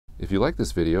If you like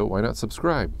this video, why not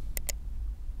subscribe?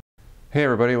 Hey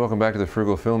everybody, welcome back to the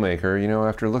Frugal Filmmaker. You know,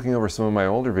 after looking over some of my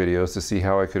older videos to see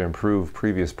how I could improve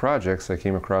previous projects, I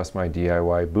came across my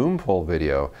DIY boom pole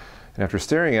video. And after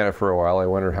staring at it for a while, I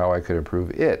wondered how I could improve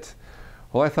it.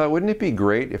 Well, I thought, wouldn't it be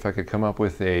great if I could come up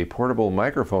with a portable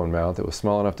microphone mount that was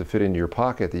small enough to fit into your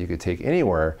pocket that you could take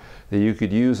anywhere, that you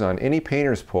could use on any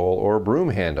painter's pole or broom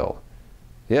handle?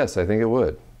 Yes, I think it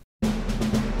would.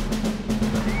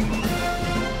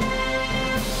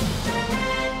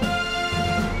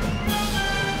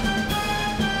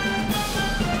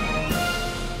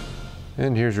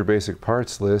 And here's your basic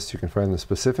parts list. You can find the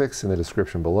specifics in the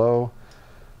description below.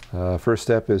 First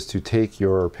step is to take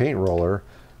your paint roller,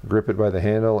 grip it by the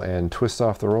handle, and twist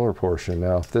off the roller portion.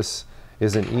 Now, if this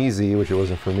isn't easy, which it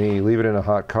wasn't for me, leave it in a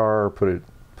hot car, put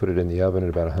it in the oven at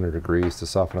about 100 degrees to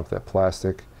soften up that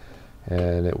plastic,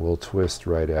 and it will twist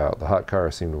right out. The hot car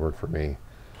seemed to work for me.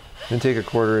 Then take a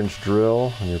 1/4-inch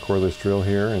drill, and your cordless drill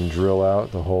here, and drill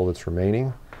out the hole that's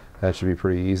remaining. That should be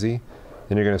pretty easy.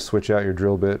 Then you're going to switch out your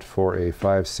drill bit for a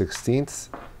 5/16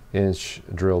 inch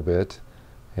drill bit,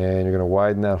 and you're going to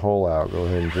widen that hole out. Go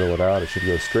ahead and drill it out. It should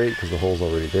go straight because the hole's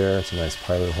already there. It's a nice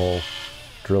pilot hole.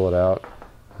 Drill it out,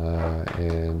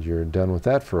 and you're done with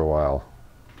that for a while.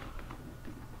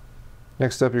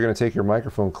 Next up, you're going to take your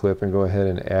microphone clip and go ahead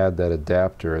and add that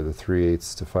adapter, the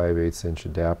 3/8 to 5/8 inch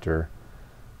adapter,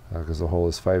 because the hole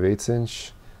is 5/8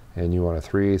 inch and you want a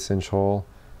 3/8 inch hole.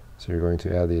 So you're going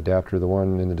to add the adapter. The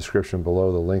one in the description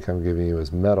below, the link I'm giving you,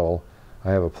 is metal. I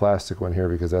have a plastic one here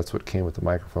because that's what came with the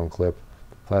microphone clip.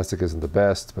 Plastic isn't the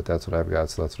best, but that's what I've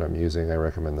got, so that's what I'm using. I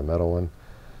recommend the metal one.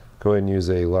 Go ahead and use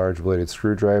a large bladed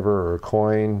screwdriver or a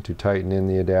coin to tighten in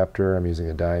the adapter. I'm using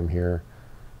a dime here.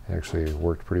 It actually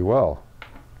worked pretty well.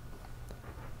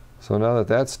 So now that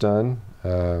that's done,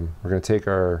 we're going to take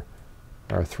our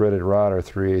threaded rod, our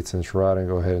 3/8 inch rod, and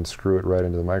go ahead and screw it right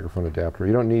into the microphone adapter.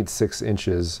 You don't need 6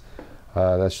 inches.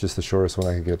 That's just the shortest one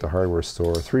I can get at the hardware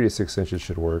store. 3 to 6 inches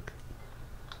should work.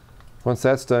 Once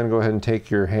that's done, go ahead and take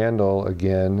your handle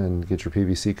again and get your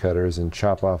PVC cutters and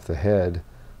chop off the head,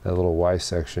 that little Y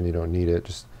section. You don't need it.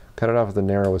 Just cut it off at the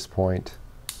narrowest point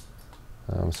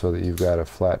so that you've got a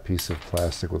flat piece of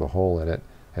plastic with a hole in it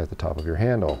at the top of your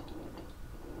handle.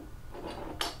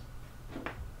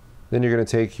 Then you're going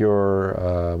to take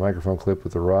your microphone clip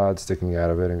with the rod sticking out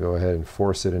of it and go ahead and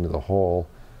force it into the hole.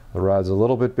 The rod's a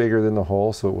little bit bigger than the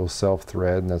hole, so it will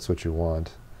self-thread, and that's what you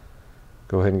want.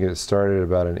 Go ahead and get it started at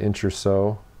about 1 inch or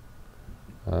so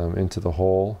into the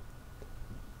hole.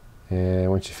 And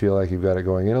once you feel like you've got it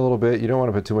going in a little bit, you don't want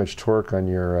to put too much torque on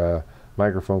your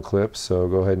microphone clip, so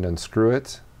go ahead and unscrew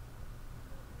it.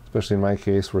 Especially in my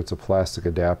case where it's a plastic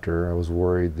adapter. I was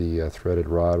worried the threaded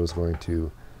rod was going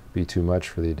to be too much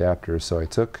for the adapter, so I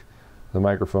took the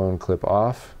microphone clip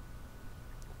off.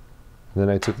 And then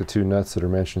I took the 2 nuts that are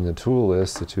mentioned in the tool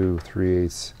list, the 2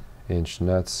 3/8 inch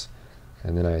nuts,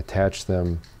 and then I attached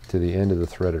them to the end of the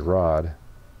threaded rod,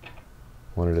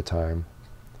 one at a time,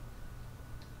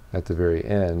 at the very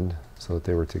end, so that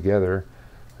they were together.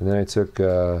 And then I took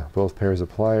both pairs of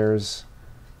pliers,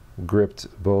 gripped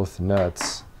both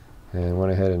nuts, and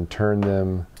went ahead and turned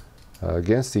them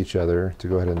against each other to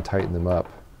go ahead and tighten them up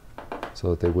so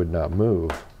that they would not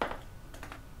move.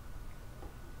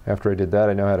 After I did that,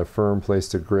 I now had a firm place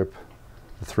to grip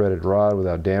the threaded rod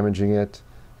without damaging it,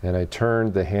 and I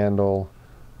turned the handle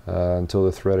until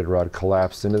the threaded rod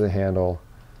collapsed into the handle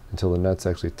until the nuts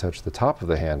actually touched the top of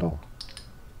the handle.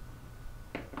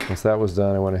 Once that was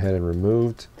done, I went ahead and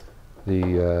removed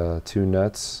the 2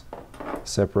 nuts,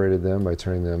 separated them by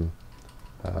turning them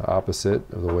opposite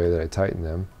of the way that I tightened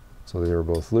them, so they were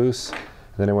both loose. And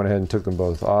then I went ahead and took them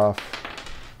both off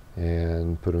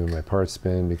and put them in my parts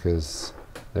bin because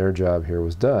their job here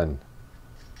was done.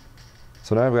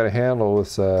 So now I've got a handle with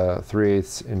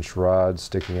 3/8 inch rod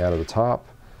sticking out of the top.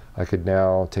 I could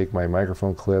now take my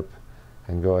microphone clip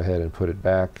and go ahead and put it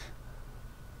back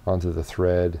onto the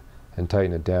thread and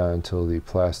tighten it down until the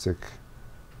plastic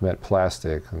met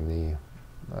plastic, and the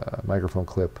microphone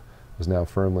clip was now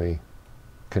firmly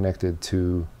connected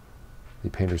to the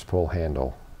painter's pole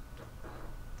handle.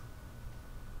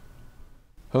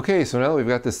 Okay, so now that we've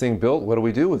got this thing built, what do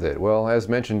we do with it? Well, as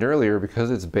mentioned earlier, because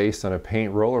it's based on a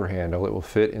paint roller handle, it will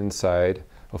fit inside,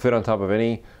 will fit on top of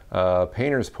any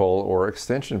painter's pole or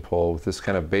extension pole with this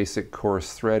kind of basic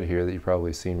coarse thread here that you've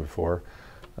probably seen before.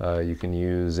 You can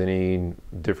use any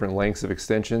different lengths of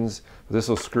extensions. This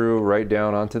will screw right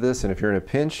down onto this, and if you're in a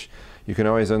pinch, you can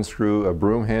always unscrew a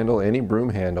broom handle. Any broom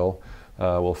handle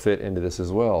will fit into this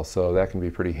as well, so that can be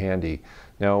pretty handy.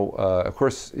 Now, of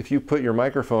course, if you put your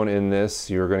microphone in this,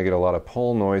 you're going to get a lot of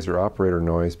pole noise or operator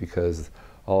noise because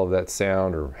all of that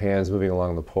sound or hands moving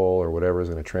along the pole or whatever is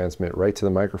going to transmit right to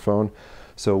the microphone.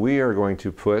 So we are going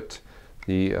to put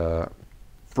the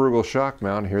Frugal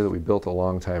Shockmount here that we built a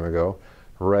long time ago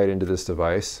right into this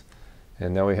device.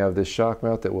 And now we have this shock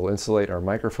mount that will insulate our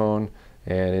microphone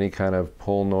and any kind of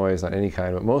pull noise on any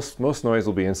kind, but most noise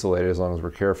will be insulated as long as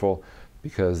we're careful,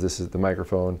 because the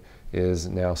microphone is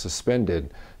now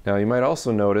suspended. Now you might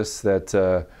also notice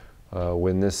that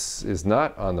when this is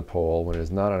not on the pole, when it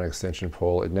is not on an extension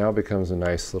pole, it now becomes a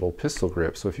nice little pistol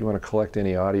grip. So if you want to collect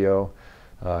any audio,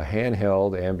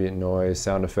 handheld, ambient noise,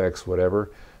 sound effects,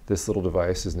 whatever, this little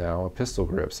device is now a pistol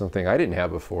grip, something I didn't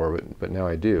have before, but now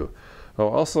I do. Oh,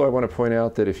 also, I want to point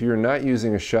out that if you're not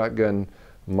using a shotgun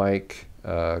mic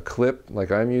clip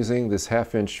like I'm using, this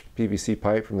 1/2-inch PVC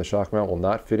pipe from the Shockmount will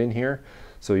not fit in here,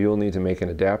 so you'll need to make an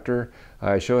adapter.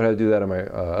 I showed how to do that in my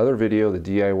other video, the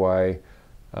DIY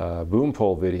boom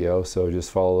pole video, so just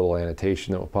follow a little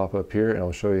annotation that will pop up here, and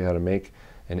I'll show you how to make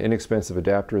an inexpensive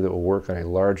adapter that will work on a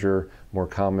larger, more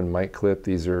common mic clip.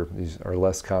 These are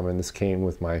less common. This came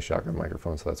with my shotgun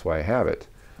microphone, so that's why I have it.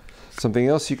 Something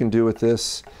else you can do with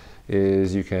this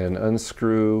is you can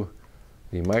unscrew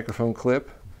the microphone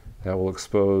clip. That will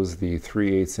expose the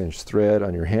 3/8-inch thread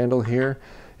on your handle here,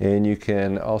 and you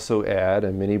can also add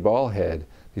a mini ball head.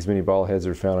 These mini ball heads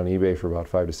are found on eBay for about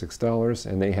 $5 to $6,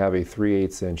 and they have a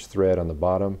 3/8-inch thread on the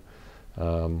bottom,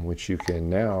 which you can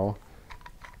now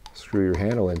screw your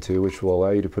handle into, which will allow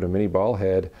you to put a mini ball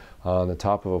head on the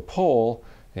top of a pole.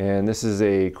 And this is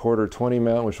a 1/4 20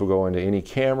 mount, which will go into any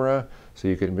camera. So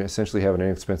you can essentially have an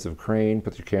inexpensive crane,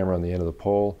 put your camera on the end of the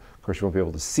pole. Of course, you won't be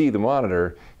able to see the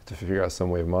monitor. You have to figure out some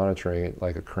way of monitoring it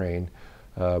like a crane.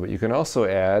 But you can also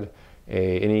add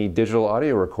any digital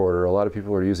audio recorder. A lot of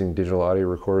people are using digital audio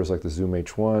recorders like the Zoom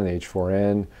H1, the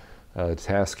H4n,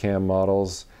 Tascam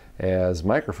models as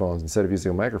microphones. Instead of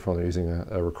using a microphone, they're using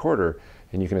a recorder.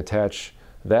 And you can attach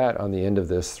that on the end of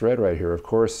this thread right here. Of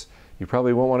course, you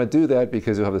probably won't want to do that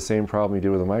because you'll have the same problem you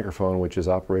do with a microphone, which is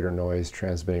operator noise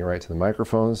transmitting right to the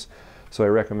microphones. So I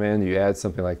recommend you add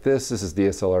something like this. This is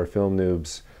DSLR Film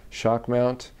Noob's shock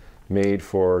mount, made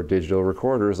for digital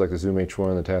recorders like the Zoom H1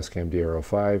 and the Tascam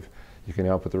DRO5. You can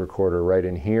now put the recorder right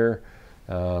in here,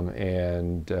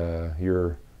 and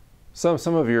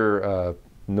some of your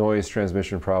noise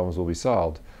transmission problems will be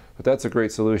solved. But that's a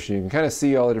great solution. You can kind of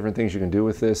see all the different things you can do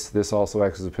with this. This also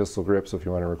acts as a pistol grip, so if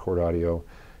you want to record audio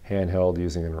handheld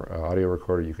using an audio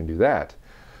recorder, you can do that.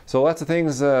 So lots of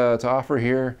things to offer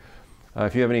here.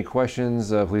 If you have any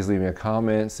questions, please leave me a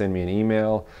comment, send me an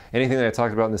email. Anything that I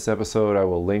talked about in this episode, I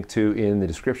will link to in the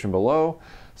description below.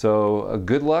 So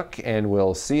good luck, and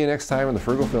we'll see you next time on the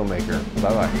Frugal Filmmaker.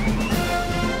 Bye-bye.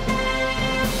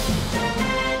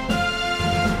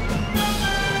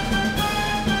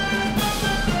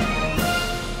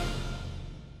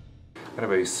 I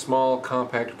have a small,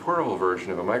 compact, portable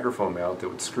version of a microphone mount that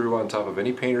would screw on top of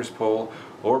any painter's pole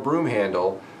or broom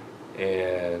handle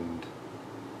and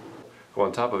go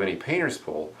on top of any painter's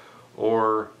pole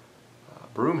or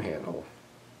broom handle.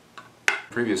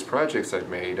 Previous projects I've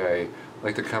made, I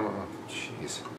like to come, oh, jeez.